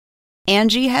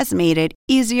Angie has made it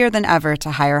easier than ever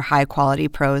to hire high-quality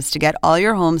pros to get all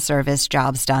your home service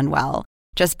jobs done well.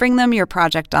 Just bring them your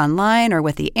project online or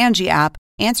with the Angie app,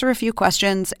 answer a few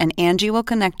questions, and Angie will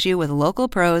connect you with local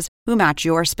pros who match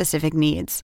your specific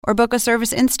needs. Or book a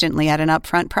service instantly at an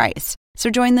upfront price. So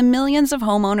join the millions of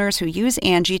homeowners who use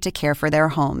Angie to care for their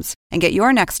homes and get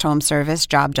your next home service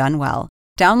job done well.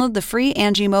 Download the free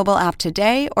Angie mobile app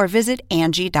today or visit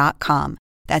Angie.com.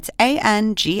 That's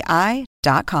ANGI.com.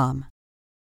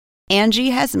 Angie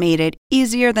has made it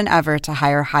easier than ever to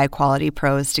hire high-quality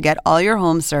pros to get all your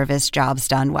home service jobs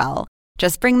done well.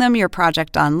 Just bring them your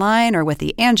project online or with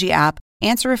the Angie app,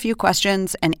 answer a few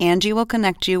questions, and Angie will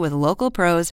connect you with local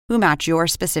pros who match your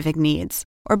specific needs.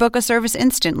 Or book a service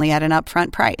instantly at an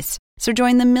upfront price. So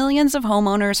join the millions of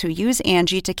homeowners who use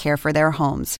Angie to care for their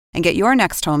homes and get your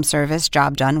next home service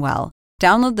job done well.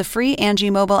 Download the free Angie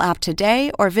mobile app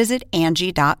today or visit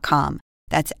Angie.com.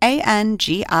 That's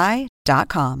ANGI.com.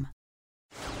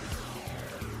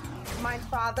 My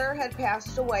father had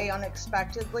passed away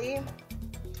unexpectedly,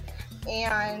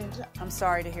 and I'm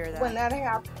sorry to hear that. When that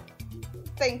happened,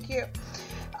 thank you.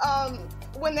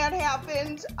 When that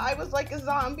happened, I was like a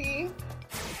zombie.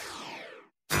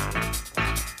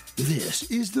 This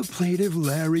is the plaintiff,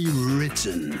 Larry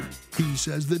Ritson. He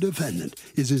says the defendant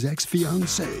is his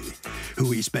ex-fiancée, who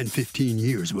he spent 15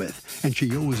 years with, and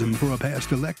she owes him for a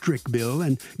past electric bill,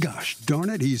 and gosh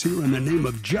darn it, he's here in the name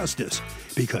of justice,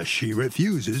 because she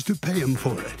refuses to pay him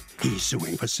for it. He's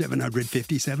suing for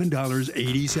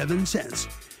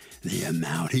 $757.87, the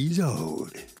amount he's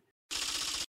owed.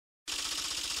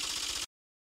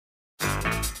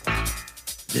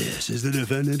 This is the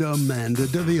defendant, Amanda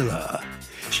Davila.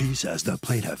 She says the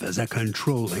plaintiff is a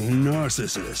controlling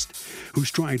narcissist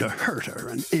who's trying to hurt her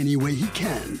in any way he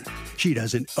can. She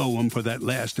doesn't owe him for that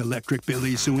last electric bill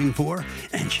he's suing for,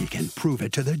 and she can prove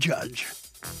it to the judge.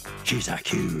 She's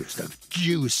accused of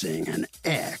juicing an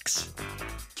ex.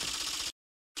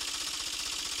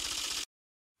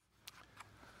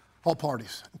 All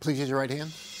parties, please use your right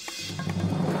hand.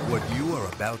 What you are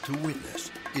about to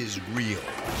witness is real.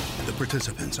 The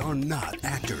participants are not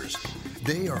actors.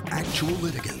 They are actual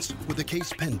litigants with a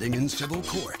case pending in civil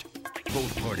court.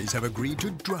 Both parties have agreed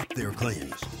to drop their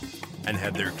claims and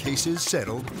have their cases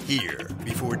settled here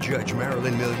before Judge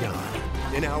Marilyn Milian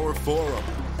in our forum,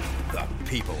 the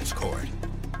People's Court.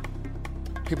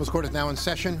 People's Court is now in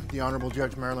session. The Honorable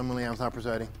Judge Marilyn Milian is now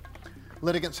presiding.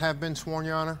 Litigants have been sworn,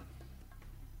 Your Honor.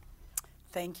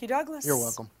 Thank you, Douglas. You're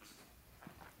welcome.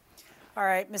 All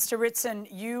right, Mr. Ritson,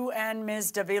 you and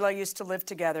Ms. Davila used to live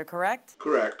together, correct?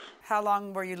 Correct. How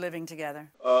long were you living together?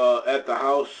 At the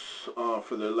house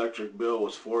for the electric bill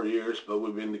was 4 years, but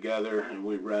we've been together and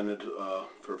we rented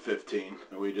for 15.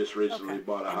 And we just recently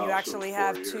bought a house. And you actually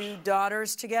have 2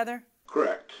 daughters together?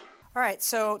 Correct. All right,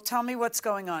 so tell me what's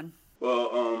going on.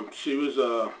 Well, she was,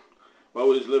 while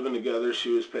we was living together, she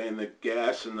was paying the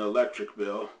gas and the electric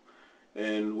bill.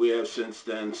 And we have since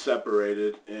then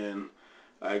separated, and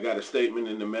I got a statement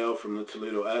in the mail from the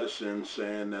Toledo Edison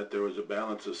saying that there was a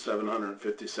balance of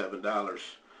 $757.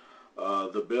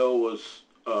 The bill was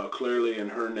clearly in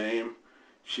her name.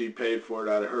 She paid for it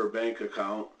out of her bank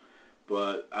account,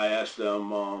 but I asked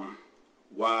them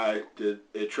why did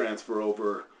it transfer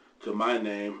over to my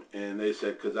name, and they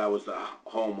said because I was the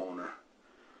homeowner.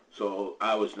 So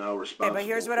I was now responsible. Okay, but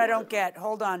here's what I don't get.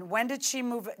 Hold on. When did she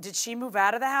move? Did she move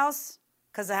out of the house?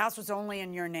 Because the house was only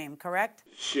in your name, correct?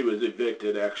 She was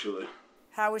evicted, actually.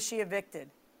 How was she evicted?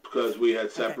 Because we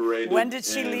had separated. Okay. When did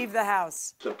she leave the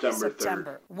house? September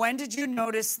 3rd. When did you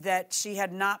notice that she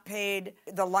had not paid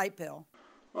the light bill?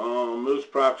 It was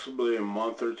approximately a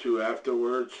month or two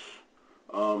afterwards.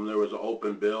 There was an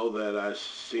open bill that I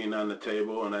seen on the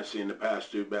table, and I seen the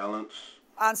past due balance.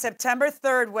 On September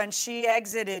 3rd, when she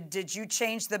exited, did you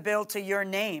change the bill to your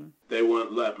name? They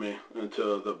wouldn't let me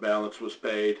until the balance was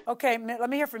paid. Okay, let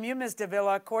me hear from you, Ms.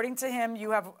 Davila. According to him,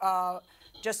 you have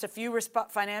just a few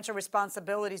financial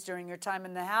responsibilities during your time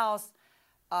in the house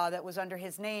that was under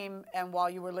his name and while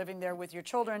you were living there with your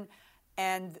children.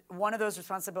 And one of those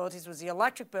responsibilities was the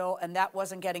electric bill, and that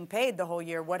wasn't getting paid the whole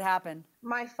year. What happened?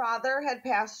 My father had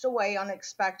passed away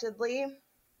unexpectedly.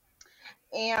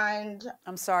 And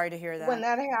I'm sorry to hear that. When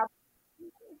that happened,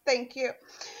 thank you.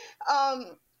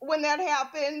 When that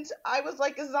happened, I was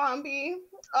like a zombie.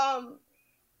 I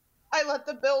let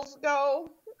the bills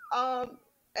go. And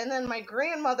then my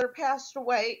grandmother passed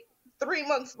away 3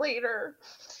 months later,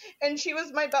 and she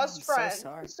was my best friend. So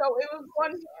sorry. So it was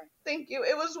thank you.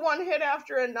 It was one hit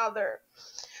after another.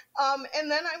 And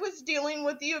then I was dealing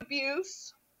with the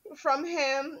abuse from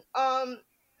him.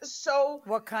 So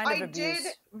what kind of abuse? I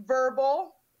did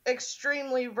verbal.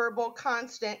 extremely verbal,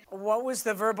 constant. What was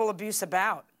the verbal abuse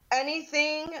about?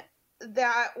 Anything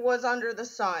that was under the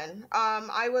sun.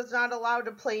 I was not allowed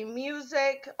to play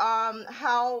music.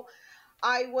 How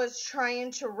I was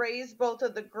trying to raise both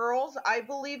of the girls. I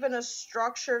believe in a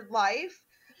structured life.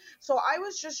 So I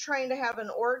was just trying to have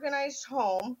an organized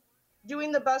home,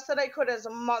 doing the best that I could as a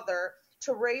mother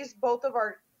to raise both of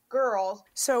our girls.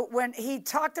 So when he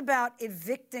talked about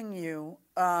evicting you,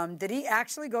 did he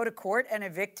actually go to court and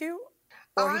evict you?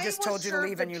 Or he just told you to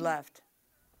leave and you left?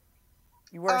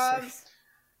 You were served?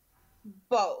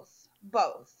 Both.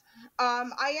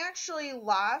 I actually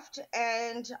left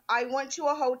and I went to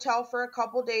a hotel for a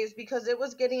couple days because it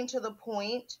was getting to the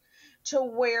point to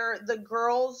where the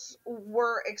girls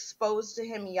were exposed to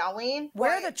him yelling.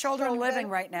 Where are the children living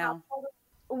right now?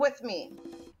 With me.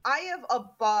 I have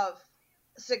above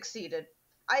succeeded.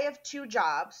 I have 2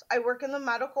 jobs. I work in the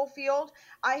medical field.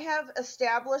 I have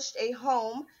established a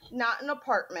home, not an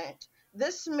apartment.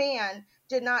 This man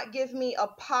did not give me a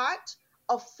pot,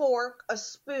 a fork, a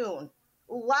spoon,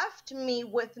 left me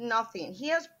with nothing. He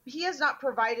has not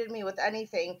provided me with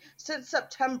anything since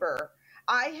September.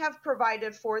 I have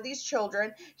provided for these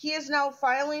children. He is now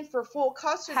filing for full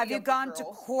custody. Have you gone to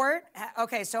court?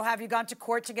 Okay, so have you gone to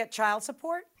court to get child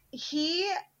support?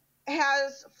 He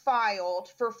has filed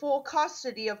for full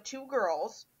custody of 2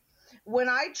 girls. When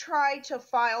I tried to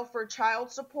file for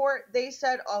child support, they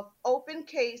said an open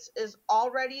case is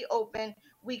already open.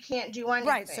 We can't do anything.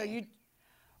 Right, so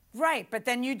Right, but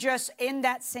then you just, in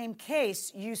that same case,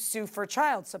 you sue for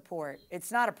child support. It's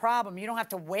not a problem. You don't have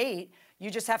to wait. You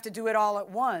just have to do it all at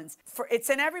once. It's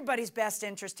in everybody's best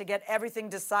interest to get everything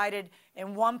decided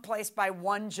in one place by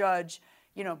one judge,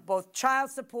 both child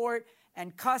support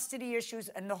and custody issues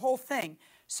and the whole thing.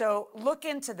 So look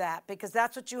into that because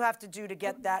that's what you have to do to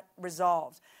get that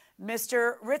resolved.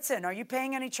 Mr. Ritson, are you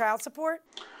paying any child support?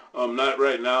 Not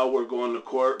right now. We're going to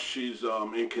court. She's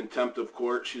in contempt of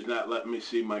court. She's not letting me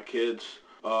see my kids.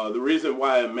 The reason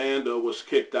why Amanda was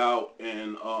kicked out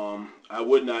and I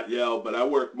would not yell, but I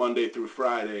work Monday through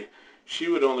Friday. She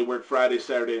would only work Friday,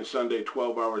 Saturday, and Sunday,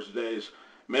 12 hours days.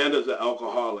 Amanda's an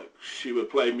alcoholic. She would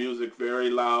play music very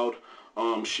loud.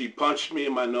 She punched me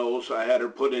in my nose. I had her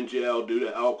put in jail due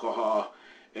to alcohol,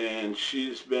 and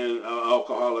she's been an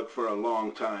alcoholic for a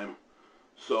long time.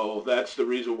 So that's the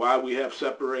reason why we have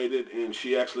separated, and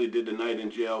she actually did the night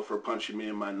in jail for punching me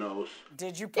in my nose.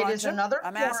 Did you punch him?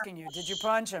 I'm asking you, did you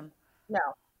punch him?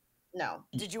 No.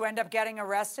 Did you end up getting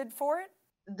arrested for it?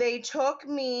 They took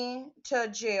me to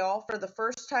jail for the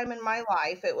first time in my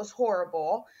life. It was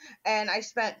horrible. And I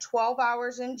spent 12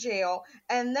 hours in jail.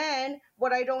 And then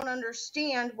what I don't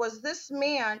understand was this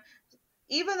man,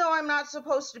 even though I'm not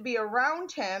supposed to be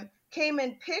around him, came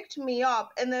and picked me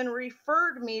up and then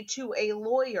referred me to a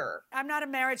lawyer. I'm not a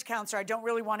marriage counselor. I don't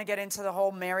really want to get into the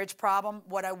whole marriage problem.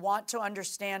 What I want to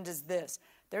understand is this.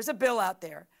 There's a bill out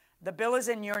there. The bill is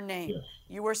in your name. Yes.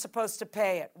 You were supposed to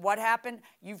pay it. What happened?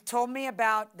 You've told me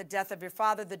about the death of your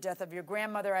father, the death of your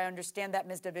grandmother. I understand that,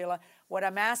 Ms. Davila. What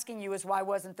I'm asking you is why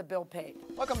wasn't the bill paid?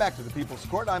 Welcome back to the People's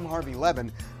Court. I'm Harvey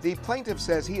Levin. The plaintiff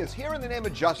says he is here in the name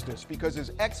of justice because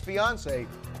his ex-fiancée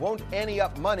won't ante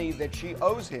up money that she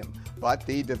owes him. But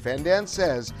the defendant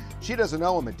says she doesn't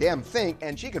owe him a damn thing,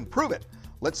 and she can prove it.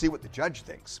 Let's see what the judge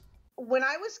thinks. When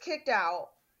I was kicked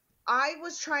out, I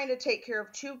was trying to take care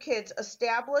of 2 kids,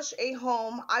 establish a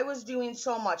home. I was doing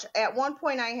so much. At one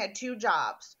point, I had 2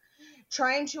 jobs,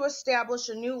 trying to establish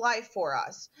a new life for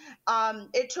us.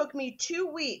 It took me 2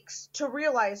 weeks to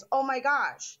realize, oh my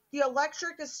gosh, the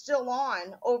electric is still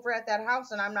on over at that house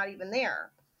and I'm not even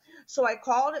there. So I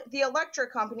called the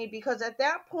electric company because at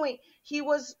that point, he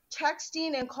was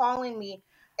texting and calling me.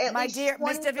 My dear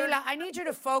Ms. Davila, I need you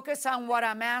to focus on what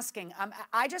I'm asking.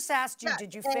 I just asked you,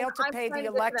 did you fail to pay the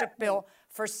electric bill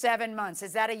for 7 months?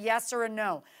 Is that a yes or a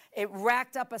no? It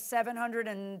racked up a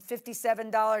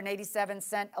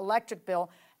 $757.87 electric bill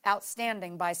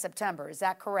outstanding by September. Is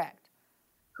that correct?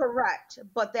 Correct.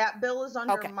 But that bill is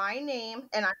under my name,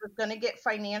 and I was going to get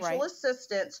financial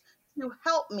assistance to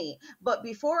help me. But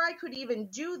before I could even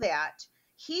do that,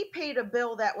 he paid a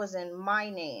bill that was in my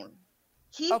name.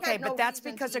 But that's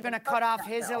because they're going to cut off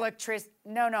his electricity.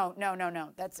 No.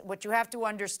 That's what you have to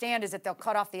understand is that they'll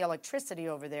cut off the electricity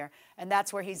over there, and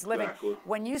that's where he's living. Exactly.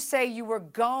 When you say you were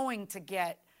going to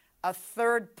get a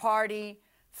third-party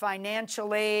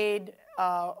financial aid,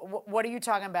 what are you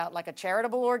talking about? Like a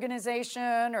charitable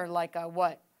organization or like a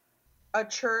what? A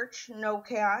church,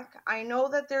 NOCAC. I know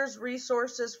that there's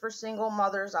resources for single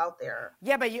mothers out there.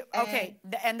 Yeah, but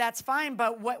and that's fine.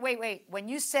 But wait. When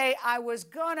you say I was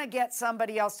going to get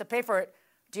somebody else to pay for it,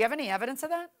 Do you have any evidence of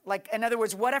that? Like, in other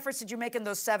words, what efforts did you make in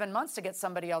those 7 months to get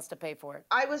somebody else to pay for it?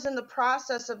 I was in the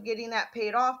process of getting that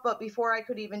paid off, but before I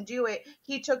could even do it,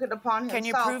 he took it upon himself Can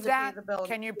you prove to that? pay the bill.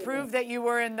 Can you prove that you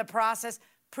were in the process?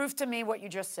 Prove to me what you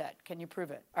just said. Can you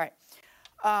prove it? All right.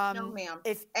 No, ma'am.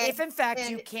 If in fact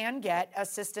you can get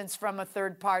assistance from a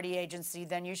third-party agency,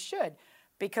 then you should.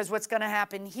 Because what's going to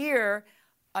happen here,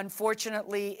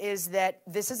 unfortunately, is that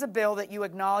this is a bill that you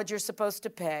acknowledge you're supposed to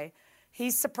pay.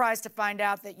 He's surprised to find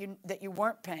out that you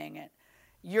weren't paying it.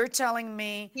 You're telling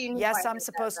me, yes, I'm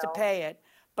supposed to pay it,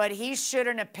 but he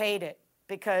shouldn't have paid it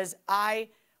because I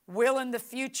will in the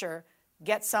future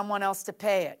get someone else to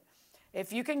pay it.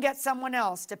 If you can get someone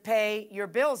else to pay your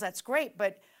bills, that's great,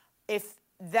 but if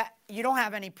that you don't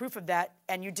have any proof of that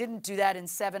and you didn't do that in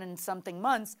 7 and something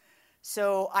months,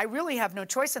 so I really have no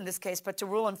choice in this case but to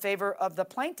rule in favor of the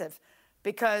plaintiff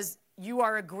because you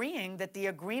are agreeing that the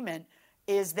agreement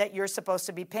is that you're supposed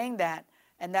to be paying that,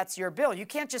 and that's your bill. You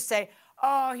can't just say,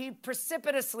 oh, he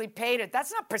precipitously paid it.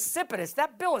 That's not precipitous.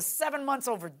 That bill is 7 months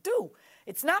overdue.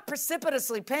 It's not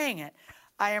precipitously paying it.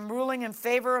 I am ruling in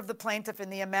favor of the plaintiff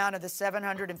in the amount of the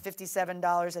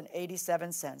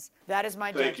 $757.87. That is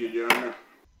my judgment. Thank you, Your Honor.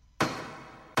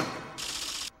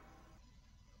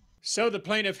 So the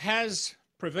plaintiff has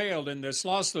prevailed in this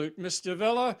lawsuit. Ms.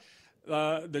 Davila,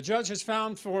 the judge has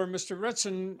found for Mr.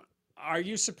 Ritson. Are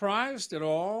you surprised at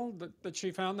all that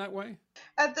she found that way?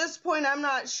 At this point, I'm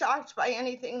not shocked by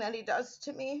anything that he does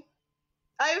to me.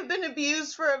 I have been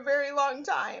abused for a very long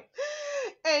time,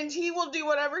 and he will do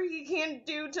whatever he can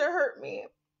do to hurt me.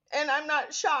 And I'm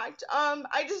not shocked.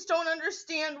 I just don't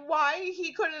understand why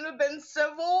he couldn't have been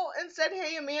civil and said,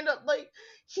 hey, Amanda, like,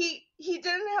 he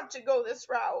didn't have to go this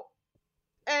route.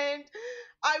 And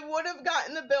I would have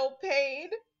gotten the bill paid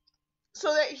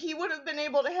so that he would have been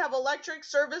able to have electric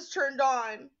service turned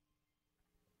on.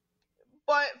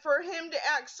 But for him to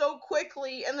act so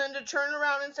quickly and then to turn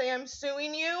around and say, I'm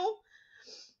suing you,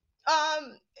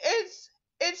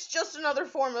 it's just another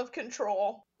form of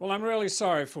control. Well, I'm really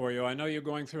sorry for you. I know you're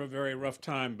going through a very rough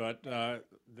time, but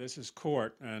this is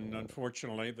court, and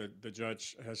unfortunately, the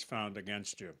judge has found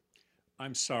against you.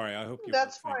 I'm sorry. I hope you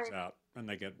work things out and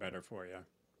they get better for you.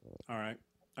 All right.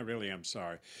 I really am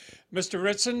sorry. Mr.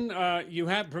 Ritson, you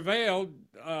have prevailed.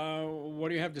 What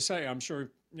do you have to say? I'm sure,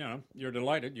 you're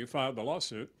delighted. You filed the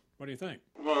lawsuit. What do you think?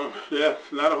 Well, yeah,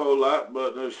 not a whole lot,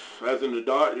 but as an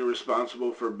adult, you're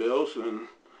responsible for bills, and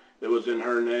it was in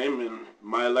her name, and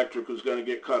my electric was going to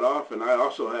get cut off, and I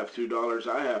also have $2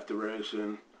 I have to raise,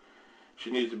 and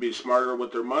she needs to be smarter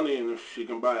with her money, and if she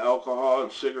can buy alcohol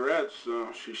and cigarettes,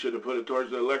 she should have put it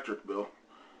towards the electric bill.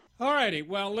 All righty.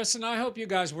 Well, listen, I hope you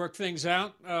guys work things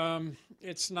out.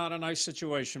 It's not a nice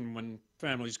situation when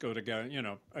families go together,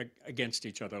 against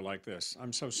each other like this.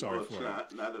 I'm so sorry for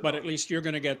it. But at least you're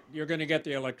going to get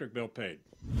the electric bill paid.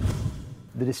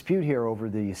 The dispute here over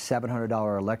the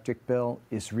 $700 electric bill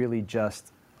is really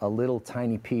just a little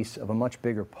tiny piece of a much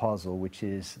bigger puzzle, which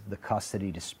is the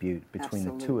custody dispute between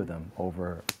the two of them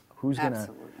over who's going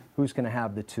to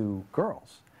have the two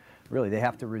girls. Really, they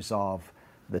have to resolve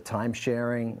the time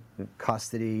sharing, the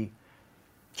custody,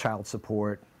 child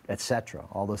support, etc.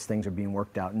 All those things are being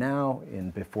worked out now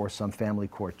before some family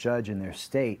court judge in their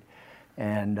state,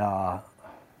 and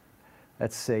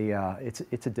it's a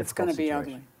difficult It's going to be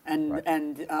situation. ugly,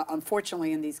 and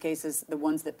unfortunately, in these cases, the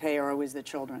ones that pay are always the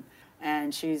children.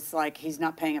 And she's like, he's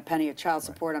not paying a penny of child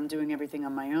support. I'm doing everything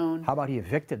on my own. How about he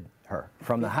evicted her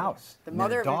from the house? The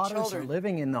mother of your daughters children are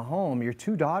living in the home. Your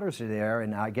two daughters are there,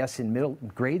 and I guess in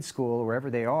grade school or wherever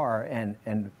they are, and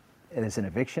there's an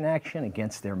eviction action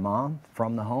against their mom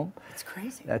from the home. It's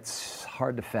crazy. That's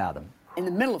hard to fathom. In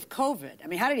the middle of COVID. I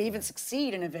mean, how did he even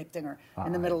succeed in evicting her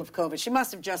in the middle of COVID? She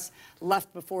must have just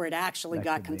left before it actually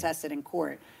got contested in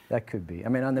court. That could be. I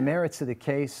mean, on the merits of the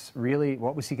case, really,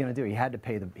 what was he going to do? He had to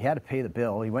pay the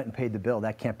bill. He went and paid the bill.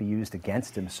 That can't be used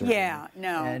against him, certainly. Yeah,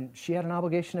 no. And she had an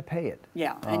obligation to pay it.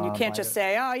 Yeah, and you can't just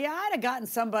say, oh, yeah, I'd have gotten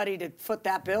somebody to foot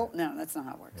that bill. No, that's not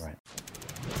how it works. Right.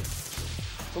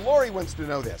 So Lori wants to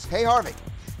know this. Hey, Harvey,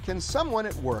 can someone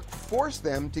at work force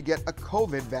them to get a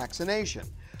COVID vaccination?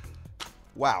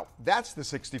 Wow, that's the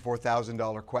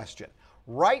 $64,000 question.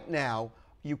 Right now,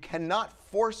 you cannot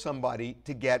force somebody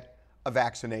to get a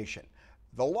vaccination.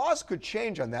 The laws could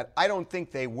change on that. I don't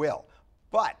think they will.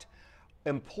 But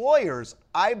employers,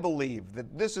 I believe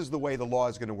that this is the way the law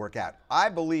is going to work out. I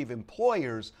believe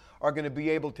employers are going to be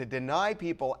able to deny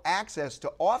people access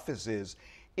to offices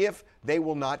if they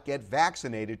will not get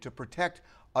vaccinated to protect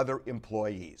other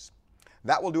employees.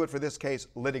 That will do it for this case.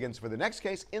 Litigants for the next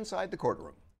case inside the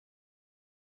courtroom.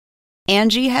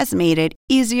 Angie has made it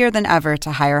easier than ever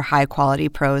to hire high-quality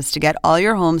pros to get all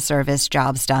your home service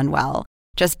jobs done well.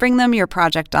 Just bring them your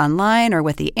project online or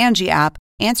with the Angie app,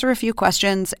 answer a few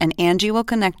questions, and Angie will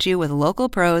connect you with local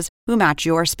pros who match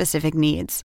your specific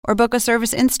needs. Or book a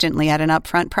service instantly at an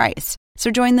upfront price.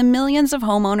 So join the millions of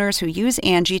homeowners who use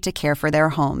Angie to care for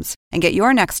their homes and get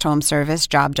your next home service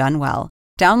job done well.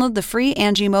 Download the free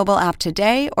Angie mobile app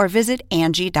today or visit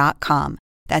Angie.com.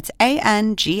 That's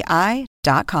ANGI.com.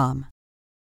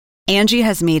 Angie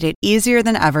has made it easier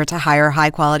than ever to hire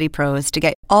high-quality pros to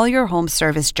get all your home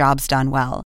service jobs done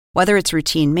well. Whether it's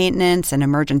routine maintenance, an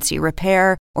emergency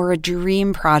repair, or a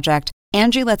dream project,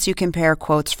 Angie lets you compare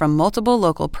quotes from multiple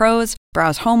local pros,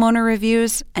 browse homeowner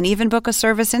reviews, and even book a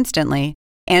service instantly.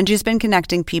 Angie's been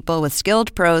connecting people with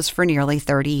skilled pros for nearly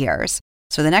 30 years.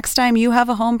 So the next time you have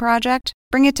a home project,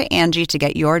 bring it to Angie to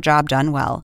get your job done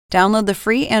well. Download the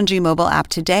free Angie mobile app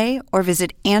today or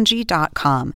visit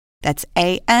Angie.com. That's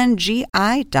ANGI.com.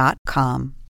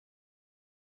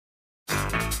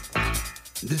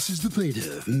 This is the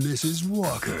plaintiff, Mrs.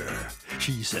 Walker.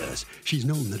 She says she's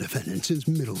known the defendant since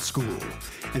middle school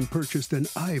and purchased an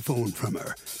iPhone from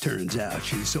her. Turns out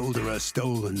she sold her a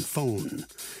stolen phone.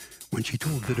 When she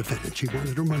told the defendant she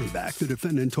wanted her money back, the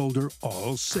defendant told her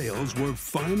all sales were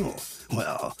final.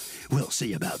 Well, we'll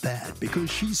see about that because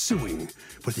she's suing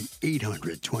for the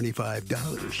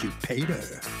 $825 she paid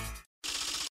her.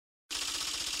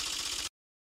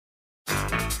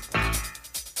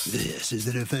 This is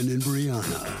the defendant,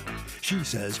 Brianna. She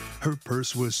says her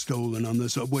purse was stolen on the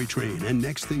subway train, and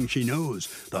next thing she knows,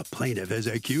 the plaintiff is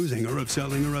accusing her of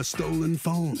selling her a stolen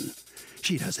phone.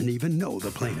 She doesn't even know the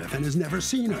plaintiff and has never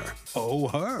seen her. Oh,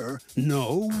 her?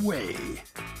 No way.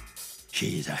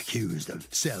 She's accused of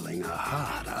selling a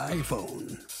hot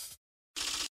iPhone.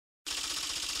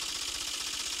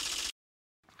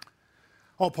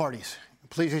 All parties,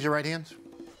 please raise your right hands.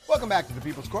 Welcome back to the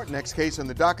People's Court. Next case on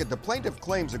the docket. The plaintiff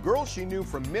claims a girl she knew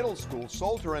from middle school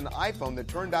sold her an iPhone that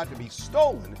turned out to be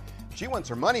stolen. She wants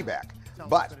her money back.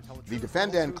 But the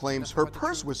defendant claims her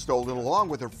purse was stolen along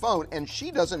with her phone, and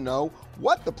she doesn't know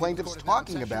what the plaintiff's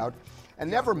talking about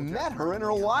and never met her in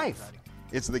her life.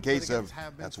 It's the case of,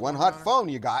 that's one hot phone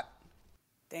you got.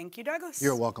 Thank you, Douglas.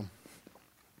 You're welcome.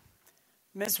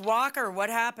 Ms. Walker, what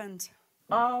happened?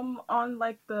 On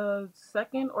like the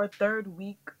second or third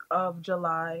week of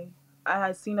July, I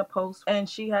had seen a post and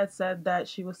she had said that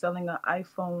she was selling an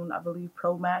iPhone, I believe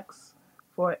Pro Max,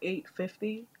 for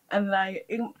 $850. And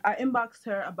then I inboxed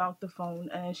her about the phone,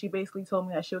 and she basically told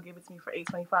me that she'll give it to me for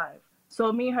 $825.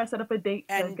 So me and her set up a date.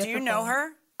 And do you know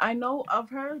her? I know of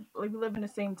her. Like, we live in the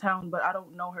same town, but I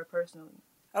don't know her personally.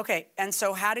 Okay, and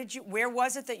so where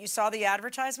was it that you saw the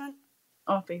advertisement?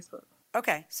 On Facebook.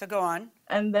 Okay, so go on.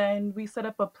 And then we set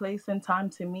up a place and time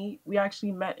to meet. We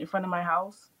actually met in front of my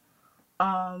house.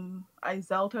 I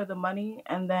Zelled her the money,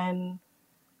 and then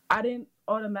I didn't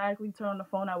automatically turn on the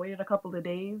phone. I waited a couple of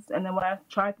days, and then when I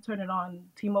tried to turn it on,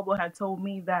 T-Mobile had told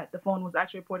me that the phone was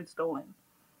actually reported stolen.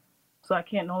 So I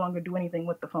can't no longer do anything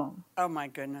with the phone. Oh my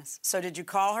goodness. So did you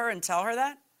call her and tell her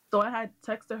that? So I had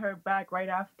texted her back right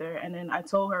after, and then I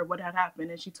told her what had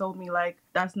happened, and she told me, like,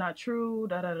 that's not true,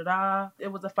 da-da-da-da. It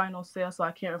was a final sale, so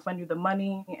I can't refund you the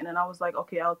money. And then I was like,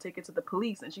 okay, I'll take it to the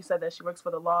police. And she said that she works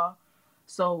for the law,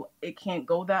 so it can't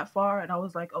go that far. And I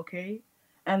was like, okay.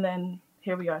 And then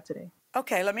here we are today.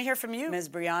 Okay, let me hear from you, Ms.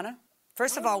 Brianna.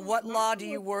 First of all, what law do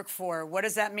you work for? What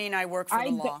does that mean, I work for the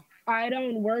law? I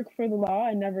don't work for the law.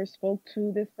 I never spoke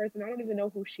to this person. I don't even know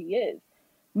who she is.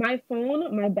 My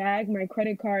phone, my bag, my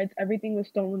credit cards, everything was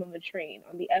stolen on the train,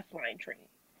 on the F-line train.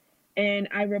 And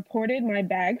I reported my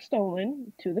bag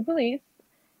stolen to the police.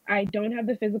 I don't have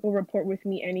the physical report with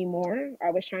me anymore.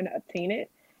 I was trying to obtain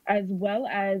it. As well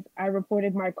as I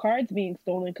reported my cards being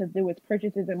stolen because there was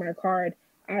purchases in my card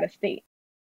out of state.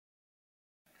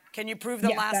 Can you prove the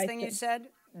last thing you said?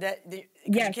 Yes,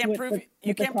 you can't prove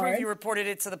you reported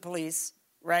it to the police,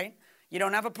 right? You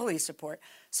don't have a police report.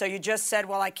 So you just said,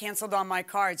 well, I canceled on my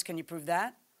cards. Can you prove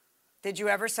that? Did you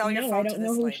ever sell your phone to this lady?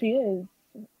 No, I don't know who she is.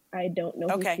 I don't know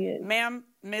who she is. Okay, ma'am,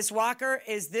 Ms. Walker,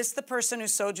 is this the person who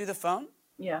sold you the phone?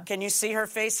 Yeah. Can you see her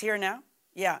face here now?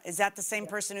 Yeah. Is that the same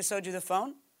person who sold you the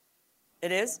phone?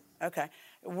 It is? Okay.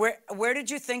 Where did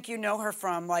you think you know her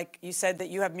from? Like you said that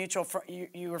you have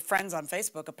you were friends on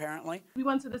Facebook, apparently. We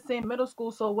went to the same middle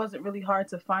school, so it wasn't really hard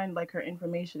to find like her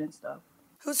information and stuff.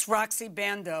 Who's Roxy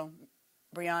Bando,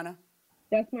 Brianna?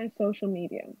 That's my social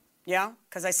media. Yeah?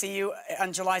 Because I see you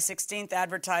on July 16th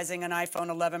advertising an iPhone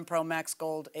 11 Pro Max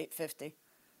Gold 850.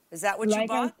 Is that what you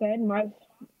bought?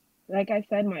 Like I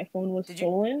said, my phone was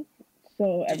stolen.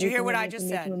 So did you hear what I just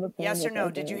said? Yes or no?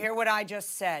 Did you hear what I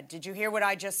just said? Did you hear what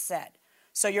I just said?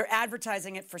 So you're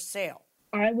advertising it for sale.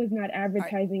 I was not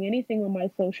advertising anything on my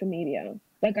social media.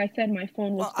 Like I said, my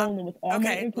phone was stolen with all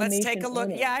my information. Let's take a look.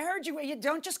 on it. Yeah, I heard you. You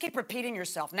don't just keep repeating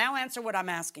yourself. Now answer what I'm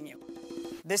asking you.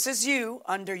 This is you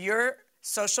under your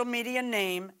social media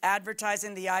name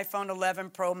advertising the iPhone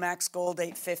 11 Pro Max Gold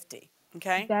 850.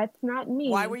 Okay? That's not me.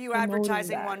 Why were you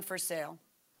advertising one for sale?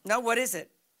 No, what is it?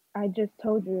 I just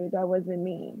told you that wasn't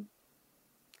me.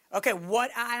 Okay,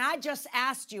 what? And I just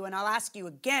asked you, and I'll ask you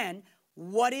again.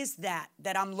 What is that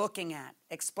I'm looking at?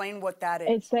 Explain what that is.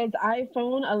 It says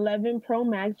iPhone 11 Pro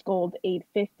Max Gold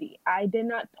 850. I did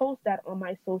not post that on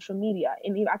my social media.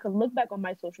 And I could look back on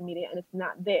my social media and it's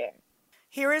not there.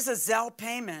 Here is a Zelle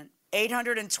payment.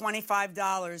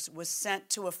 $825 was sent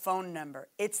to a phone number.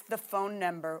 It's the phone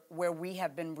number where we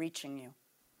have been reaching you.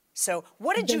 So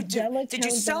what did you do? Did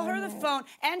you sell her the phone?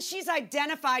 And she's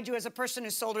identified you as a person who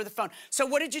sold her the phone. So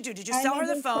what did you do? Did you sell her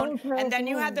the phone? And then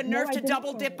you had the nerve to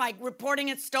double dip by reporting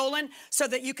it stolen so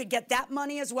that you could get that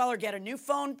money as well or get a new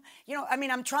phone? You know, I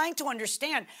mean, I'm trying to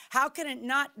understand. How can it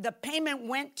not? The payment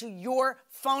went to your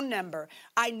phone number.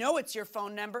 I know it's your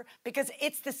phone number because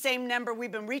it's the same number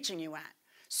we've been reaching you at.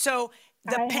 So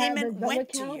the payment went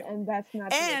to you. And that's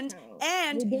not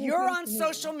and you're on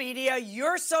social media.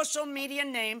 Your social media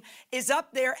name is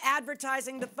up there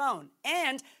advertising the phone.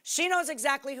 And she knows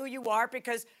exactly who you are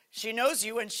because she knows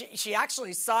you, and she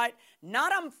actually saw it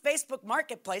not on Facebook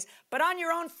Marketplace, but on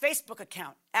your own Facebook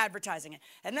account advertising it.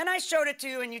 And then I showed it to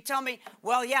you, and you tell me,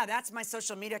 well, yeah, that's my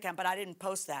social media account, but I didn't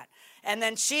post that. And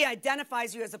then she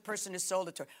identifies you as the person who sold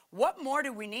it to her. What more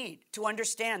do we need to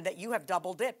understand that you have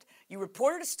double dipped? You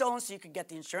reported it stolen so you could get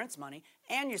the insurance money,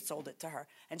 and you sold it to her.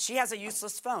 And she has a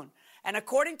useless phone. And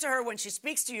according to her, when she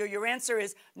speaks to you, your answer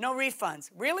is no refunds.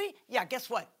 Really? Yeah, guess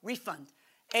what? Refund.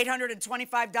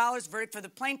 $825, verdict for the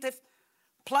plaintiff,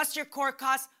 plus your court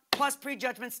costs, plus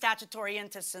prejudgment statutory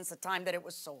interest since the time that it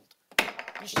was sold.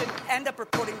 You should end up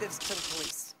reporting this to the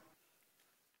police.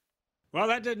 Well,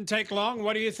 that didn't take long.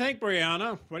 What do you think,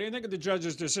 Brianna? What do you think of the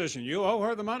judge's decision? You owe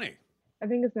her the money. I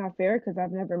think it's not fair because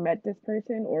I've never met this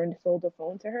person or sold a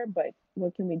phone to her, but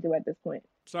what can we do at this point?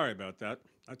 Sorry about that.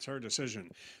 That's her decision.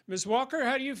 Ms. Walker,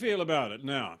 how do you feel about it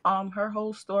now? Her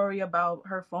whole story about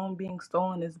her phone being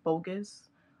stolen is bogus.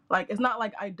 Like, it's not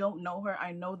like I don't know her.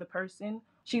 I know the person.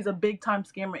 She's a big-time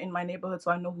scammer in my neighborhood, so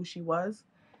I know who she was.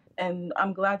 And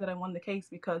I'm glad that I won the case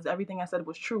because everything I said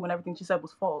was true and everything she said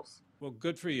was false. Well,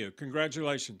 good for you.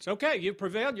 Congratulations. Okay, you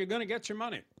prevailed. You're going to get your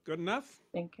money. Good enough?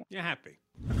 Thank you. You're happy.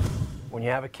 When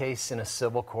you have a case in a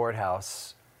civil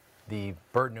courthouse, the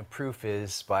burden of proof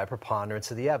is by a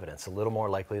preponderance of the evidence, a little more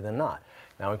likely than not.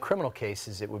 Now, in criminal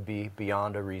cases, it would be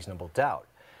beyond a reasonable doubt.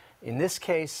 In this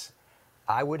case,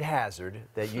 I would hazard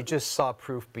that you just saw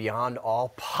proof beyond all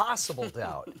possible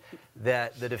doubt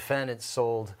that the defendant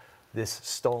sold this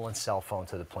stolen cell phone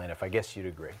to the plaintiff. I guess you'd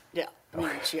agree. Yeah. I mean,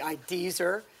 she IDs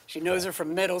her. She knows her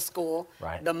from middle school.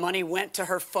 Right. The money went to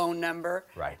her phone number.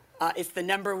 Right. It's the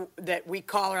number that we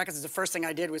call her, because the first thing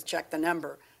I did was check the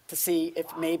number to see if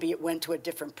maybe it went to a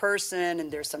different person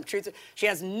and there's some truth. She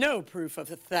has no proof of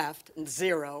the theft,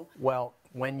 zero. Well,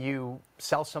 when you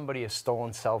sell somebody a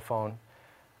stolen cell phone,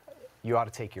 you ought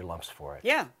to take your lumps for it.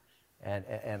 Yeah.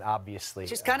 And obviously...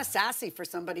 She's kind of sassy for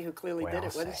somebody who clearly did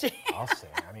it, wasn't she? I'll say.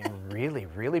 I mean, really,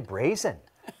 really brazen.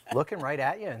 Looking right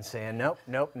at you and saying, nope,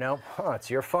 nope, nope. Huh, it's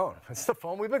your phone. It's the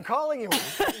phone we've been calling you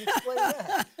with. How do you explain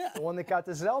that? The one that got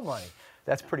the Zelle money.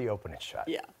 That's pretty open and shut.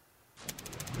 Yeah.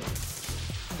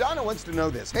 Donna wants to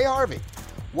know this. Hey, Harvey,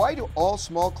 why do all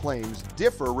small claims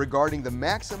differ regarding the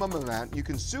maximum amount you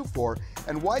can sue for,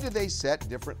 and why do they set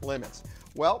different limits?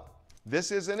 Well,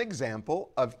 this is an example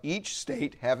of each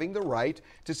state having the right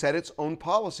to set its own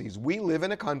policies. We live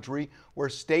in a country where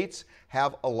states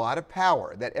have a lot of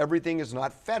power, that everything is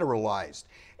not federalized.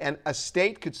 And a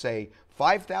state could say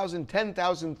 5,000,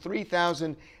 10,000,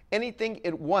 3,000, anything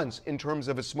it wants in terms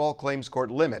of a small claims court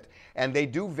limit. And they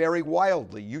do vary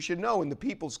wildly. You should know in the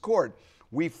People's Court,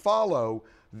 we follow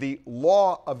the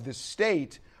law of the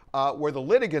state where the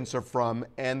litigants are from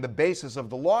and the basis of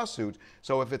the lawsuit.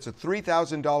 So if it's a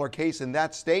 $3,000 case in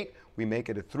that state, we make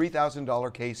it a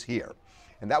 $3,000 case here.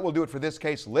 And that will do it for this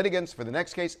case. Litigants for the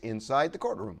next case inside the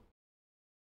courtroom.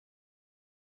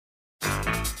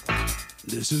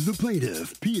 This is the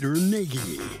plaintiff, Peter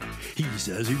Nagy. He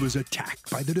says he was attacked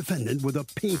by the defendant with a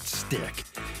paint stick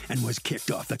and was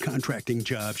kicked off the contracting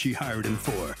job she hired him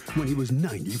for when he was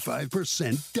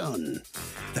 95% done.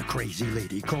 The crazy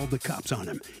lady called the cops on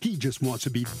him. He just wants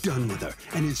to be done with her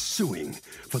and is suing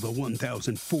for the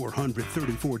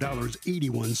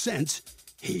 $1,434.81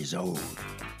 he's owed.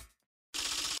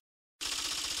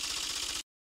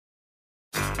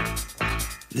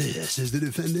 This is the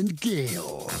defendant,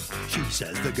 Gail. She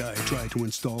says the guy tried to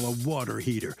install a water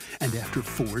heater, and after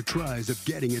 4 tries of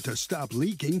getting it to stop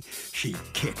leaking, she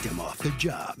kicked him off the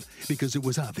job because it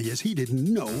was obvious he didn't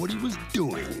know what he was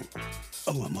doing.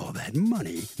 Owe him all that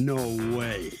money? No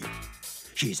way.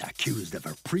 She's accused of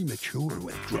a premature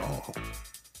withdrawal.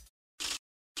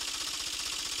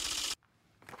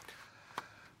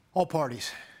 All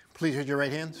parties, please raise your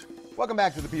right hands. Welcome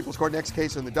back to the People's Court. Next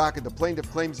case on the docket. The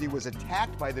plaintiff claims he was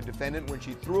attacked by the defendant when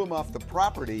she threw him off the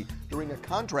property during a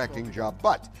contracting job.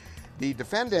 But the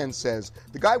defendant says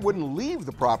the guy wouldn't leave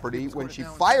the property when she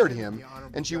fired him,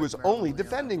 and she was only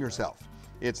defending herself.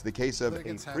 It's the case of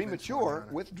a premature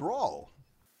withdrawal.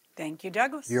 Thank you,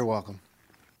 Douglas. You're welcome.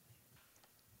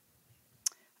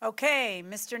 Okay,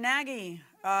 Mr. Nagy,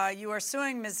 you are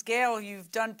suing Ms. Gail you've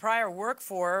done prior work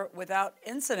for without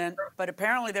incident, but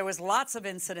apparently there was lots of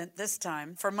incident this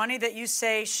time for money that you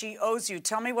say she owes you.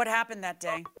 Tell me what happened that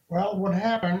day. Well, what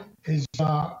happened is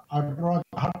I brought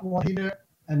a hot water heater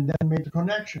and then made the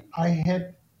connection. I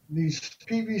had these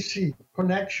PVC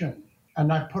connection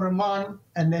and I put them on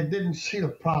and they didn't seal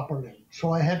properly.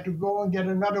 So I had to go and get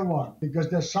another one because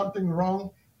there's something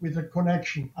wrong with the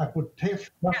connection. I put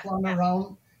Teflon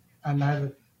around and I had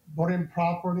it put in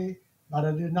properly, but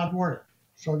it did not work.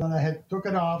 So then I took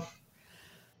it off,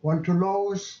 went to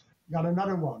Lowe's, got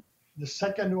another one. The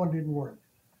second one didn't work.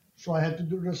 So I had to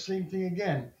do the same thing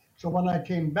again. So when I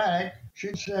came back,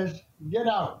 she says, get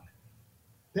out.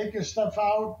 Take your stuff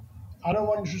out. I don't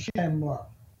want you to see anymore.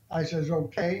 I says,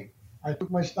 okay. I took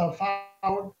my stuff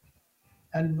out.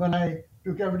 And when I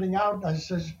took everything out, I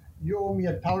says, you owe me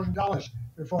 $1,000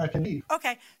 before I can leave.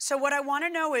 Okay, so what I want to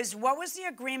know is what was the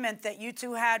agreement that you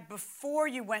two had before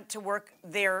you went to work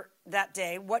there that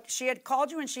day? What she had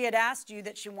called you and she had asked you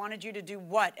that she wanted you to do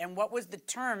what? And what was the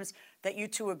terms that you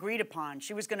two agreed upon?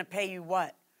 She was going to pay you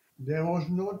what? There was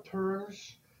no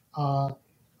terms.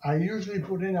 I usually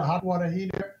put in a hot water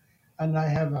heater and I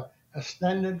have a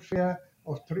standard fare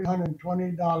of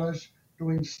 $320 to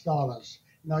install us.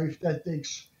 Now, if that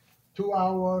takes 2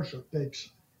 hours or takes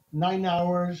 9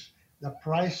 hours, the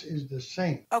price is the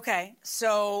same. Okay,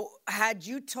 so had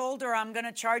you told her I'm going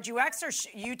to charge you X, or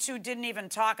you two didn't even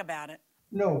talk about it?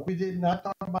 No, we did not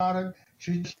talk about it.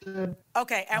 She said...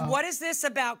 Okay, and what is this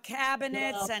about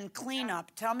cabinets and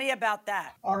cleanup? Tell me about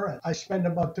that. All right, I spent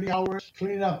about 3 hours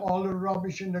cleaning up all the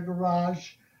rubbish in the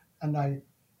garage, and I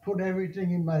put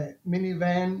everything in my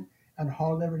minivan and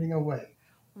hauled everything away.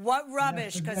 What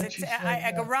rubbish? Because it's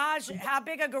a garage. How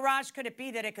big a garage could it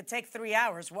be that it could take 3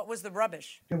 hours? What was the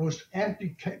rubbish? It was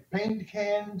empty paint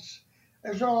cans. It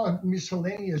was all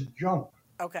miscellaneous junk.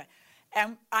 Okay.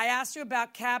 And I asked you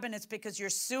about cabinets because you're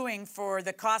suing for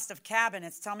the cost of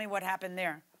cabinets. Tell me what happened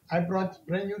there. I brought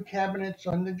brand new cabinets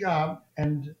on the job,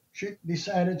 and she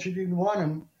decided she didn't want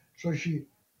them, so she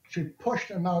pushed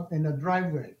them out in the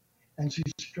driveway, and she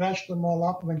scratched them all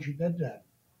up when she did that.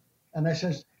 And I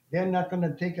says, they're not going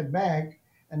to take it back.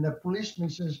 And the policeman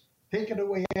says, take it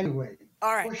away anyway.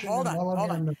 All right, hold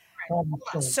on.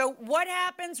 So what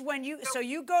happens when you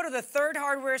go to the third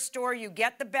hardware store, you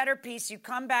get the better piece, you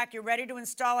come back, you're ready to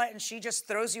install it, and she just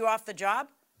throws you off the job?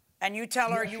 And you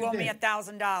tell her you owe me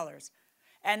 $1,000.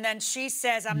 And then she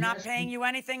says, I'm not paying you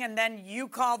anything, and then you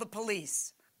call the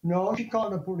police. No, she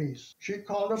called the police. She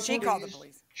called the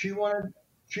police. She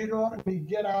wanted me to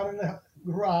get out of the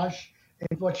garage.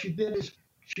 And what she did is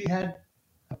she had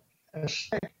a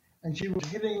stick, and she was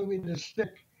hitting me with the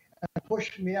stick and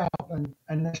pushed me out. And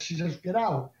then she says, get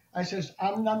out. I says,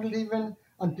 I'm not leaving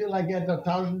until I get the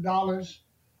 $1,000.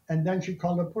 And then she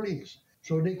called the police.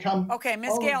 So they come. Okay,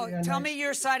 Ms. Gail, tell me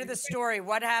your side of the story.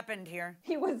 What happened here?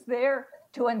 He was there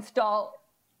to install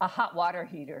a hot water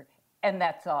heater, and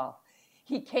that's all.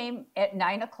 He came at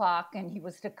 9 o'clock, and he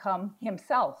was to come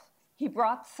himself. He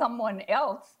brought someone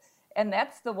else, and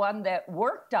that's the one that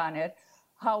worked on it.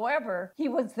 However, he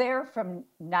was there from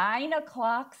 9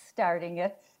 o'clock starting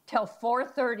it till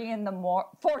 4:30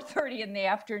 in the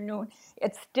afternoon.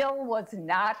 It still was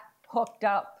not hooked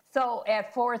up. So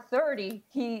at 4:30,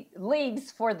 he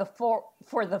leaves for the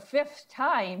fifth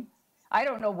time. I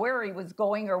don't know where he was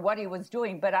going or what he was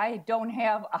doing, but I don't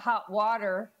have a hot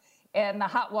water, and the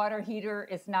hot water heater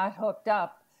is not hooked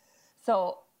up.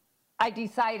 So I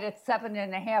decided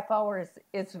 7.5 hours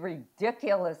is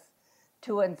ridiculous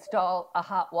to install a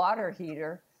hot water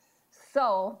heater.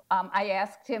 So I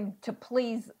asked him to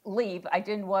please leave. I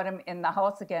didn't want him in the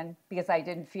house again because I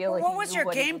didn't feel What was your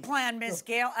game plan, Ms.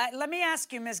 Gail? Let me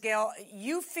ask you, Ms. Gail,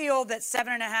 you feel that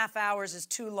 7.5 hours is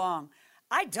too long.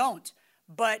 I don't.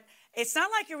 But It's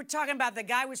not like you were talking about the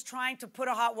guy was trying to put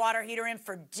a hot water heater in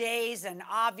for days and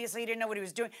obviously he didn't know what he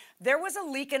was doing. There was a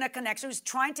leak in a connection. He was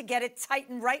trying to get it tight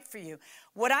and right for you.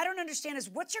 What I don't understand is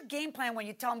what's your game plan when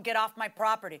you tell him, get off my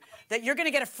property? That you're going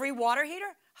to get a free water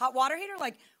heater? Hot water heater?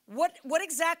 Like, what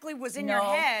exactly was in your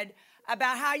head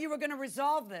about how you were going to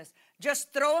resolve this?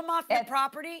 Just throw him off the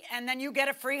property and then you get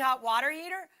a free hot water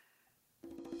heater?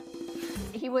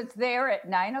 He was there at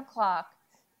 9 o'clock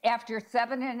after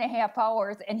 7.5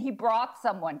 hours, and he brought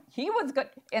someone. He was going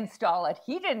to install it.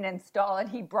 He didn't install it.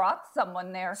 He brought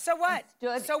someone there. So what?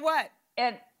 So what?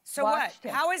 And so what?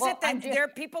 How is it that there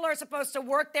people are supposed to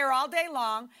work there all day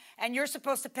long, and you're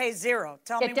supposed to pay zero?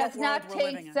 Tell me what world we're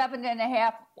living in. It does not take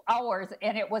 7.5 hours,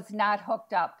 and it was not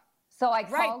hooked up. So I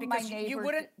called my neighbor. You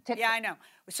wouldn't. I know.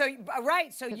 So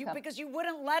because you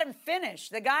wouldn't let him finish.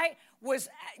 The guy was,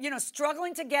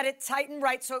 struggling to get it tight and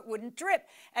right so it wouldn't drip,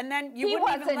 and then you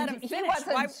wouldn't even let him finish. He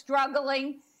wasn't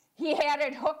struggling. He had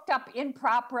it hooked up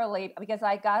improperly because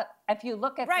if you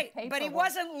look at the paperwork. But he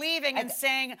wasn't leaving and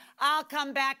saying, I'll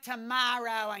come back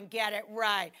tomorrow and get it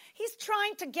right. He's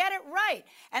trying to get it right.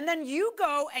 And then you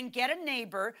go and get a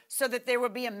neighbor so that there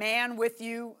would be a man with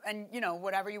you and,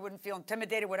 whatever, you wouldn't feel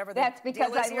intimidated, whatever. That's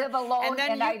because I live alone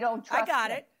and I don't trust him. I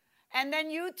got it. And then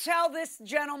you tell this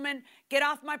gentleman, get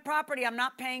off my property. I'm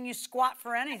not paying you squat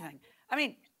for anything. I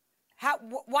mean,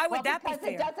 why would that be fair?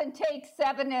 Because it doesn't take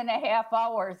 7.5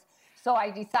 hours. So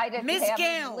I decided to have Ms.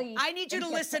 Gail, him leave. I need you to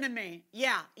listen to me.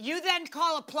 Yeah. You then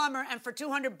call a plumber and for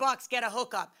 $200 get a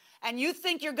hookup. And you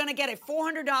think you're going to get a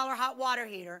 $400 hot water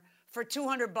heater for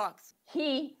 $200.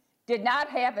 He did not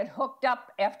have it hooked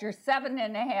up after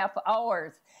 7.5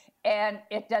 hours. And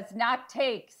it does not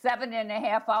take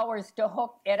 7.5 hours to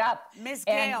hook it up. Ms.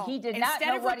 Gail, and he did not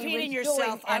know what he was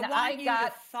doing. I want you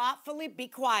to thoughtfully be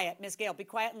quiet. Ms. Gail, be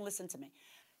quiet and listen to me.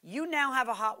 You now have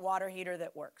a hot water heater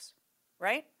that works,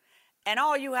 right? And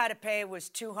all you had to pay was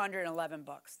 $211.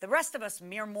 The rest of us,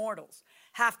 mere mortals,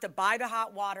 have to buy the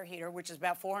hot water heater, which is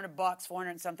about $400, 400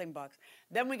 and something bucks.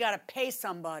 Then we got to pay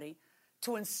somebody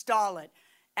to install it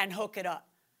and hook it up.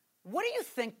 What do you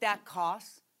think that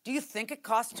costs? Do you think it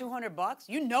costs $200?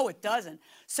 You know it doesn't.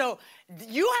 So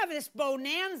you have this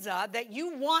bonanza that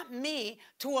you want me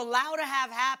to allow to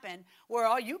have happen, where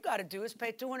all you got to do is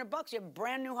pay $200. You have a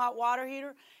brand new hot water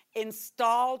heater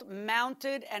installed,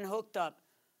 mounted, and hooked up.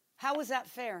 How is that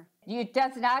fair? It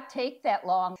does not take that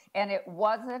long, and it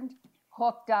wasn't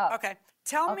hooked up. Okay.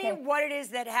 Tell me what it is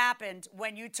that happened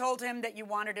when you told him that you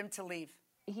wanted him to leave.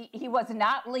 He was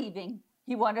not leaving.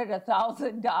 He wanted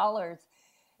 $1,000.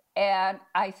 And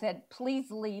I said,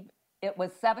 please leave. It was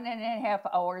 7.5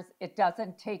 hours. It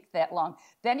doesn't take that long.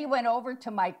 Then he went over to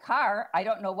my car. I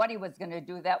don't know what he was going to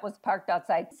do. That was parked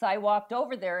outside. So I walked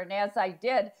over there, and as I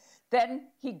did, then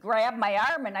he grabbed my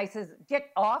arm, and I says, get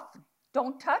off.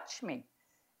 Don't touch me.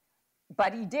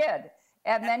 But he did.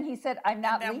 And then he said, I'm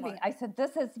not leaving. What? I said,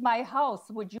 this is my house.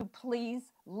 Would you please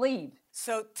leave?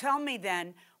 So tell me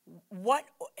then,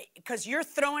 because you're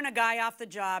throwing a guy off the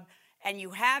job and you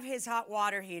have his hot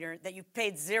water heater that you've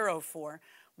paid zero for.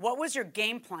 What was your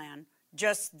game plan?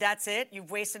 Just, that's it?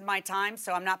 You've wasted my time,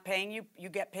 so I'm not paying you. You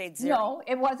get paid zero. No,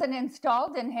 it wasn't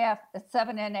installed in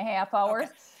 7.5 hours.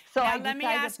 Okay. So now, let me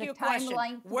ask you a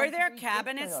question. Were there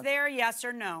cabinets there, yes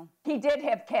or no? He did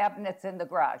have cabinets in the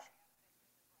garage.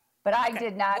 But I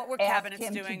did not ask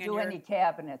him to do any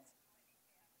cabinets.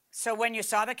 So when you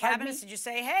saw the cabinets, did you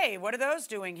say, hey, what are those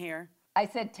doing here? I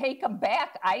said, take them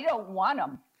back. I don't want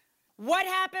them. What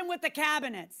happened with the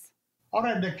cabinets? All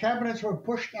right, the cabinets were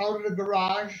pushed out of the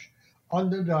garage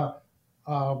under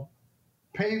the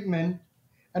pavement,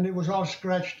 and it was all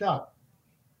scratched up.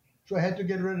 So I had to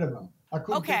get rid of them.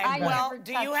 Okay, well,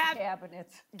 do you have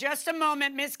cabinets? Just a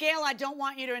moment, Ms. Gail, I don't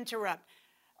want you to interrupt.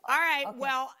 All right,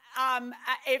 well,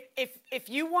 if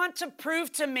you want to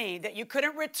prove to me that you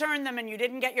couldn't return them and you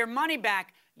didn't get your money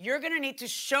back, you're going to need to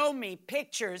show me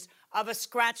pictures of a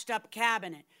scratched up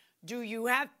cabinet. Do you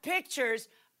have pictures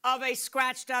of a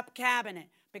scratched up cabinet?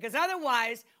 Because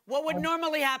otherwise, what would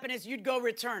normally happen is you'd go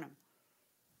return them.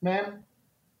 Ma'am,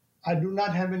 I do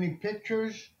not have any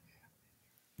pictures.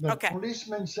 The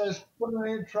policeman says, put them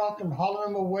in a truck and haul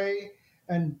them away,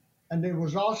 and they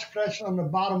was all scratched on the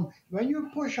bottom. When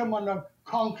you push them on the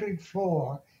concrete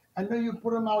floor, and then you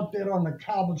put them out there on the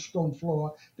cobblestone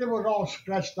floor, they were all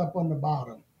scratched up on the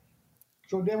bottom.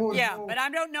 So there was but I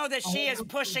don't know that she is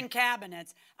pushing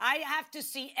cabinets. I have to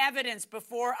see evidence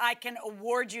before I can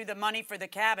award you the money for the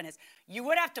cabinets. You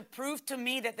would have to prove to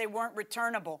me that they weren't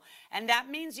returnable. And that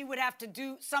means you would have to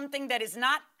do something that is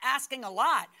not asking a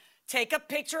lot. Take a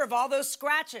picture of all those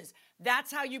scratches.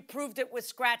 That's how you proved it was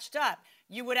scratched up.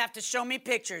 You would have to show me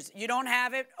pictures. You don't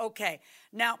have it? Okay.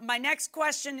 Now, my next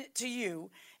question to you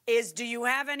is, do you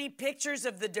have any pictures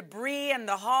of the debris and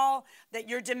the haul that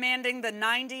you're demanding the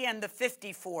 90 and the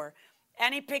 50 for?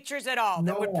 Any pictures at all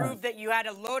that would prove that you had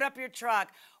to load up your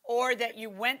truck or that you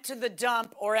went to the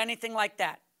dump or anything like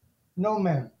that? No,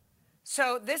 ma'am.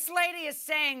 So this lady is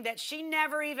saying that she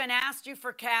never even asked you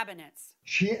for cabinets.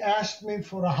 She asked me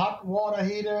for a hot water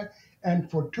heater and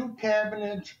for 2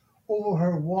 cabinets over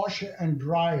her washer and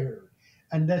dryer.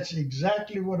 And that's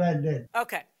exactly what I did.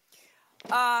 Okay.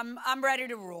 I'm ready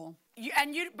to rule.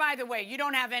 And you, by the way, you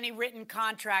don't have any written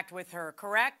contract with her,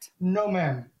 correct? No,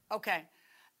 ma'am. Okay.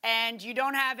 And you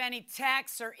don't have any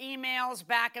texts or emails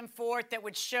back and forth that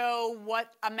would show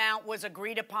what amount was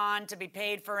agreed upon to be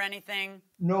paid for anything?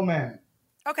 No, ma'am.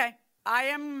 Okay. I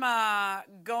am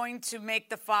going to make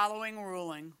the following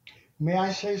ruling. May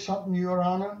I say something, Your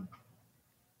Honor?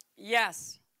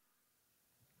 Yes.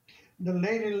 The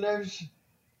lady lives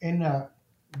in a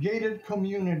gated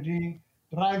community,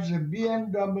 drives a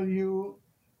BMW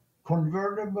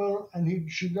convertible,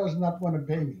 and she does not want to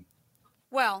pay me.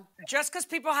 Well, just because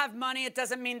people have money, it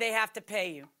doesn't mean they have to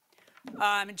pay you.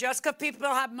 Just because people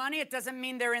have money, it doesn't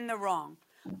mean they're in the wrong.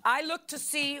 I look to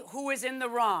see who is in the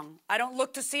wrong. I don't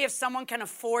look to see if someone can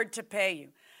afford to pay you.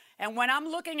 And when I'm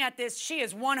looking at this, she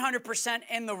is 100%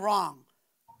 in the wrong,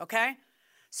 okay?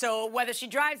 So whether she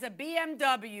drives a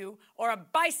BMW or a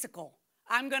bicycle,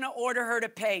 I'm going to order her to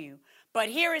pay you. But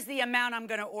here is the amount I'm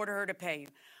going to order her to pay you.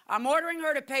 I'm ordering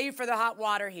her to pay you for the hot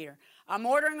water heater. I'm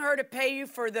ordering her to pay you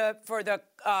for the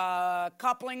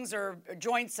couplings or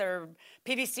joints or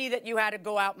PVC that you had to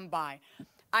go out and buy.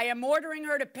 I am ordering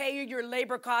her to pay you your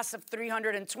labor costs of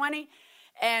 $320.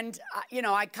 And,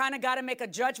 I kind of got to make a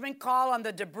judgment call on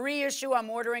the debris issue. I'm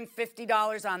ordering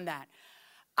 $50 on that.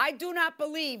 I do not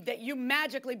believe that you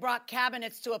magically brought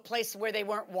cabinets to a place where they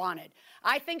weren't wanted.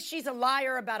 I think she's a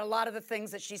liar about a lot of the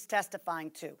things that she's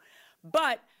testifying to.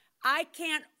 But I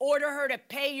can't order her to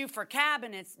pay you for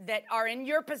cabinets that are in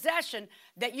your possession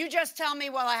that you just tell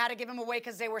me, well, I had to give them away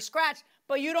because they were scratched,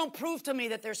 but you don't prove to me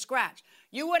that they're scratched.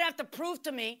 You would have to prove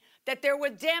to me that there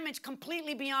was damage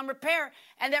completely beyond repair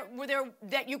and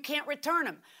that you can't return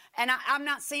them. And I'm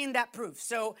not seeing that proof.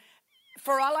 So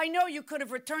for all I know, you could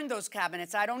have returned those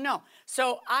cabinets. I don't know.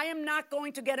 So I am not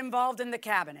going to get involved in the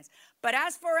cabinets. But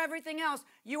as for everything else,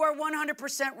 you are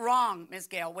 100% wrong, Ms.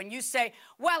 Gale, when you say,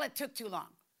 well, it took too long.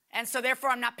 And so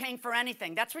therefore I'm not paying for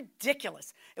anything. That's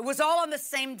ridiculous. It was all on the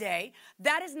same day.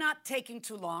 That is not taking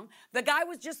too long. The guy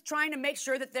was just trying to make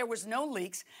sure that there was no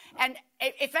leaks. And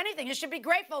if anything, you should be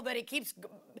grateful that he keeps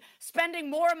spending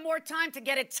more and more time to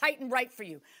get it tight and right for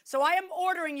you. So I am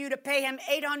ordering you to pay him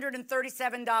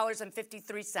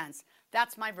 $837.53.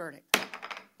 That's my verdict.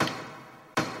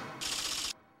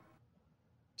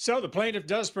 So the plaintiff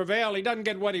does prevail. He doesn't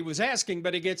get what he was asking,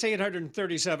 but he gets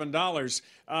 $837.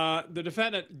 The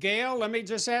defendant, Gale, let me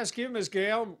just ask you, Ms.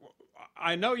 Gale,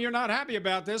 I know you're not happy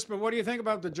about this, but what do you think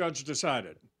about the judge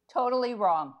decided? Totally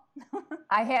wrong.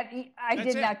 I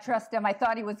did not trust him. I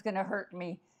thought he was going to hurt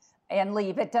me and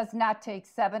leave. It does not take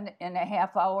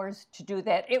 7.5 hours to do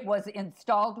that. It was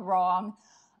installed wrong.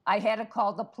 I had to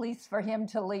call the police for him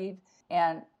to leave,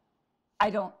 and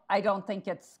I don't think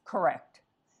it's correct.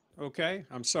 Okay,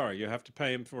 I'm sorry. You have to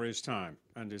pay him for his time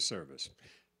and his service.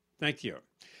 Thank you.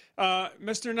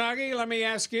 Mr. Nagy, let me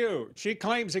ask you. She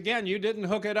claims, again, you didn't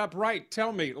hook it up right.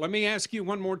 Tell me. Let me ask you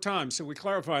one more time so we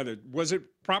clarify that. Was it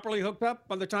properly hooked up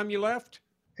by the time you left?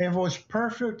 It was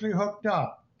perfectly hooked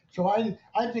up. So I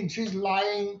think she's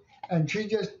lying, and she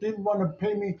just didn't want to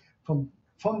pay me from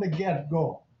the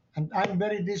get-go. And I'm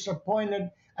very disappointed.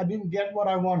 I didn't get what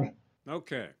I wanted.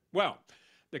 Okay. Well,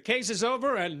 the case is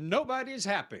over and nobody's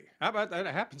happy. How about that?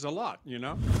 It happens a lot, you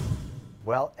know?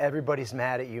 Well, everybody's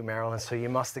mad at you, Marilyn, so you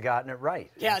must have gotten it right.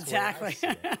 Yeah, exactly.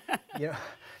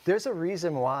 There's a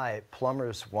reason why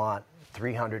plumbers want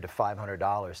 $300 to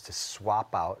 $500 to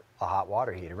swap out a hot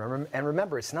water heater.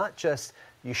 Remember, it's not just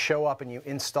you show up and you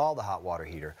install the hot water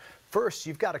heater. First,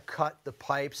 you've got to cut the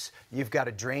pipes. You've got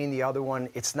to drain the other one.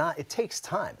 It takes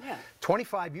time. Yeah.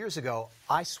 25 years ago,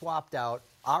 I swapped out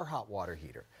our hot water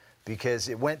heater because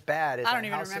it went bad. I don't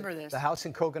even remember this. The house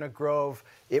in Coconut Grove,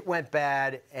 it went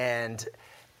bad, and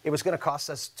it was going to cost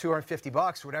us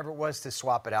 $250, whatever it was, to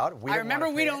swap it out. I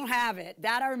remember we don't have it.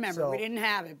 That I remember. We didn't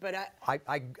have it, but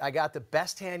I got the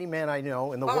best handyman I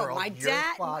know in the world. My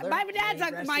dad. My dad's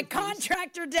like my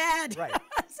contractor dad. Right.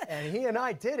 And he and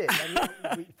I did it.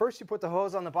 And first you put the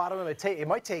hose on the bottom, and it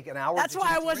might take an hour. That's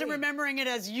why I wasn't remembering it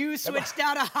as you switched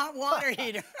out a hot water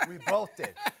heater. We both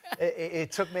did.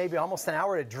 It took maybe almost an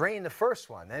hour to drain the first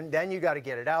one. Then you got to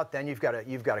get it out. Then you've got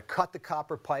to cut the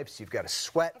copper pipes. You've got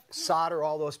to solder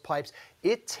all those pipes.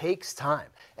 It takes time,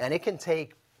 and it can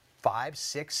take 5,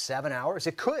 6, 7 hours.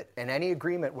 It could. In any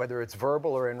agreement, whether it's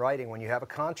verbal or in writing, when you have a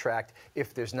contract,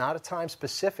 if there's not a time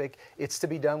specific, it's to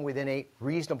be done within a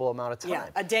reasonable amount of time. Yeah,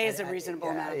 a day is a reasonable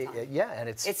amount of time. Yeah, and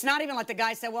it's not even like the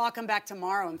guy said, well, I'll come back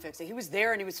tomorrow and fix it. He was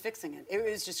there and he was fixing it. It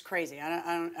was just crazy.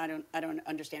 I don't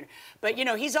understand it. But,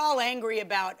 he's all angry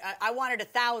about, I wanted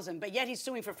 1,000, but yet he's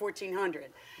suing for 1,400.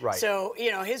 Right. So,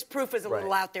 his proof is a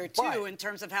little out there, too, in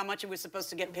terms of how much he was supposed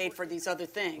to get paid for these other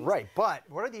things. Right, but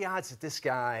what are the odds that this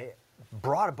guy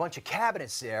brought a bunch of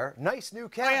cabinets there, nice new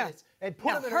cabinets, and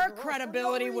put them in her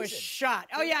credibility was shot.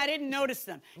 Oh, yeah, I didn't notice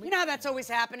them. You know how that's always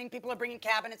happening? People are bringing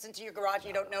cabinets into your garage and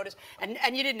you don't notice, and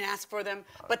you didn't ask for them,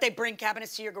 but they bring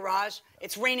cabinets to your garage.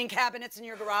 It's raining cabinets in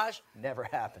your garage. Never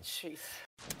happens. Jeez.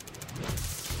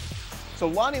 So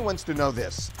Lonnie wants to know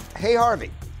this. Hey,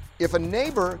 Harvey, if a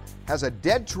neighbor has a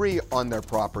dead tree on their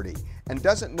property and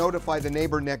doesn't notify the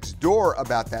neighbor next door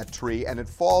about that tree and it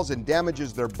falls and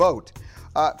damages their boat,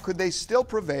 could they still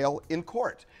prevail in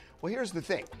court? Well, here's the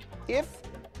thing. If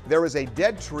there is a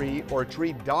dead tree or a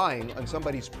tree dying on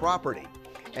somebody's property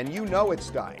and you know it's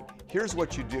dying, here's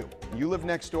what you do. You live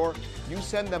next door, you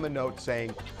send them a note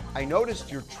saying, I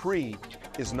noticed your tree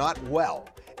is not well,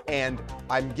 and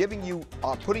I'm putting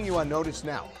you on notice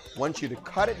now. I want you to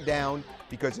cut it down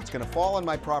because it's going to fall on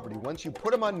my property. Once you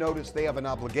put them on notice, they have an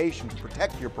obligation to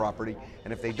protect your property,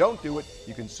 and if they don't do it,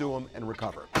 you can sue them and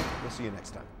recover. We'll see you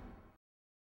next time.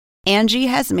 Angie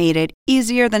has made it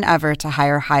easier than ever to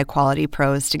hire high-quality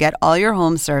pros to get all your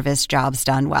home service jobs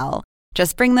done well.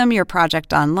 Just bring them your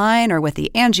project online or with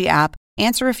the Angie app,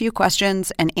 answer a few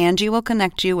questions, and Angie will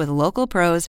connect you with local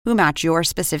pros who match your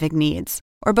specific needs.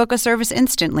 Or book a service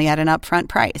instantly at an upfront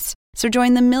price. So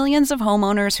join the millions of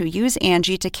homeowners who use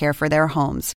Angie to care for their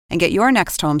homes and get your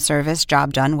next home service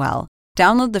job done well.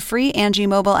 Download the free Angie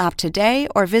mobile app today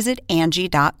or visit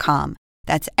Angie.com.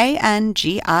 That's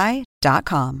ANGI.com.